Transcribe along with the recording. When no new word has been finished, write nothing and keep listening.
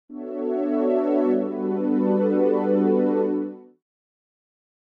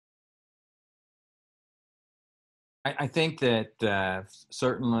I think that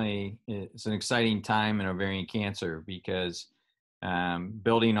certainly it's an exciting time in ovarian cancer because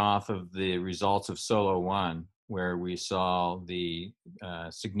building off of the results of Solo One, where we saw the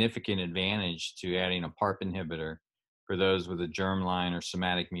significant advantage to adding a PARP inhibitor for those with a germline or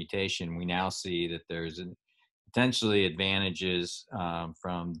somatic mutation, we now see that there's potentially advantages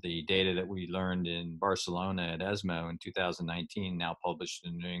from the data that we learned in Barcelona at ESMO in 2019, now published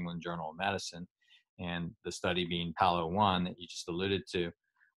in the New England Journal of Medicine, and the study being Palo 1 that you just alluded to,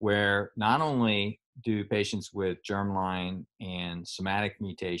 where not only do patients with germline and somatic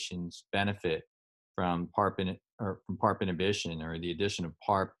mutations benefit from PARP inhibition or the addition of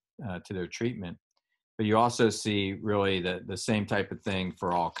PARP to their treatment, but you also see really the same type of thing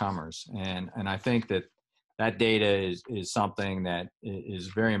for all comers. And I think that that data is something that is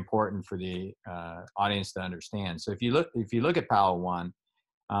very important for the audience to understand. So if you look at Palo 1,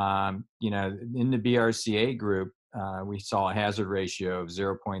 in the BRCA group, we saw a hazard ratio of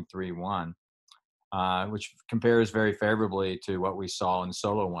 0.31, which compares very favorably to what we saw in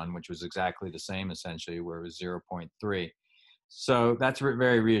Solo One, which was exactly the same essentially, where it was 0.3. So that's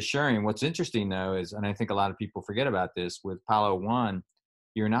very reassuring. What's interesting though is, and I think a lot of people forget about this, with Palo One,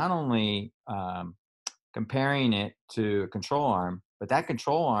 you're not only comparing it to a control arm, but that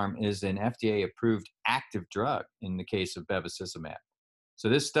control arm is an FDA approved active drug in the case of bevacizumab. So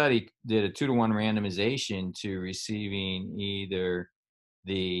this study did a 2-to-1 randomization to receiving either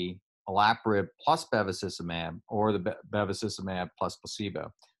the Olaparib plus bevacizumab or the bevacizumab plus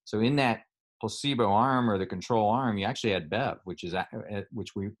placebo. So in that placebo arm or the control arm, you actually had Bev, which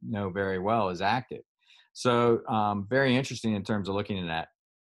we know very well is active. So very interesting in terms of looking at that.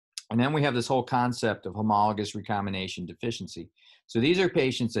 And then we have this whole concept of homologous recombination deficiency. So these are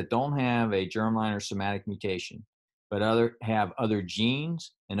patients that don't have a germline or somatic mutation, but have other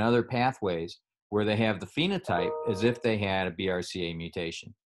genes and other pathways where they have the phenotype as if they had a BRCA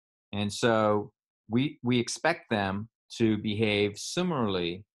mutation. And so we expect them to behave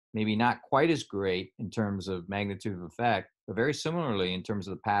similarly, maybe not quite as great in terms of magnitude of effect, but very similarly in terms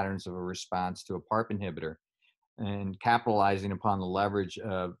of the patterns of a response to a PARP inhibitor and capitalizing upon the leverage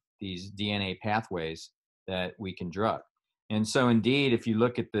of these DNA pathways that we can drug. And so indeed, if you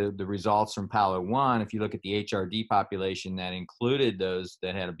look at the results from Palo 1, if you look at the HRD population that included those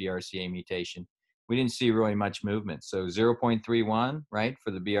that had a BRCA mutation, we didn't see really much movement. So 0.31, right,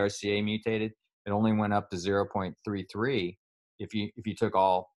 for the BRCA mutated, it only went up to 0.33 if you took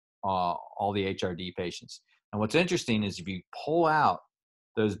all the HRD patients. And what's interesting is if you pull out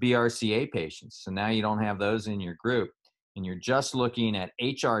those BRCA patients, so now you don't have those in your group, and you're just looking at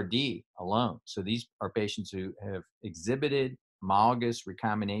HRD alone. So these are patients who have exhibited homologous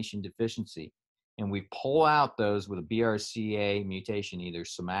recombination deficiency. And we pull out those with a BRCA mutation, either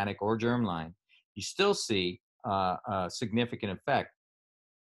somatic or germline, you still see a significant effect.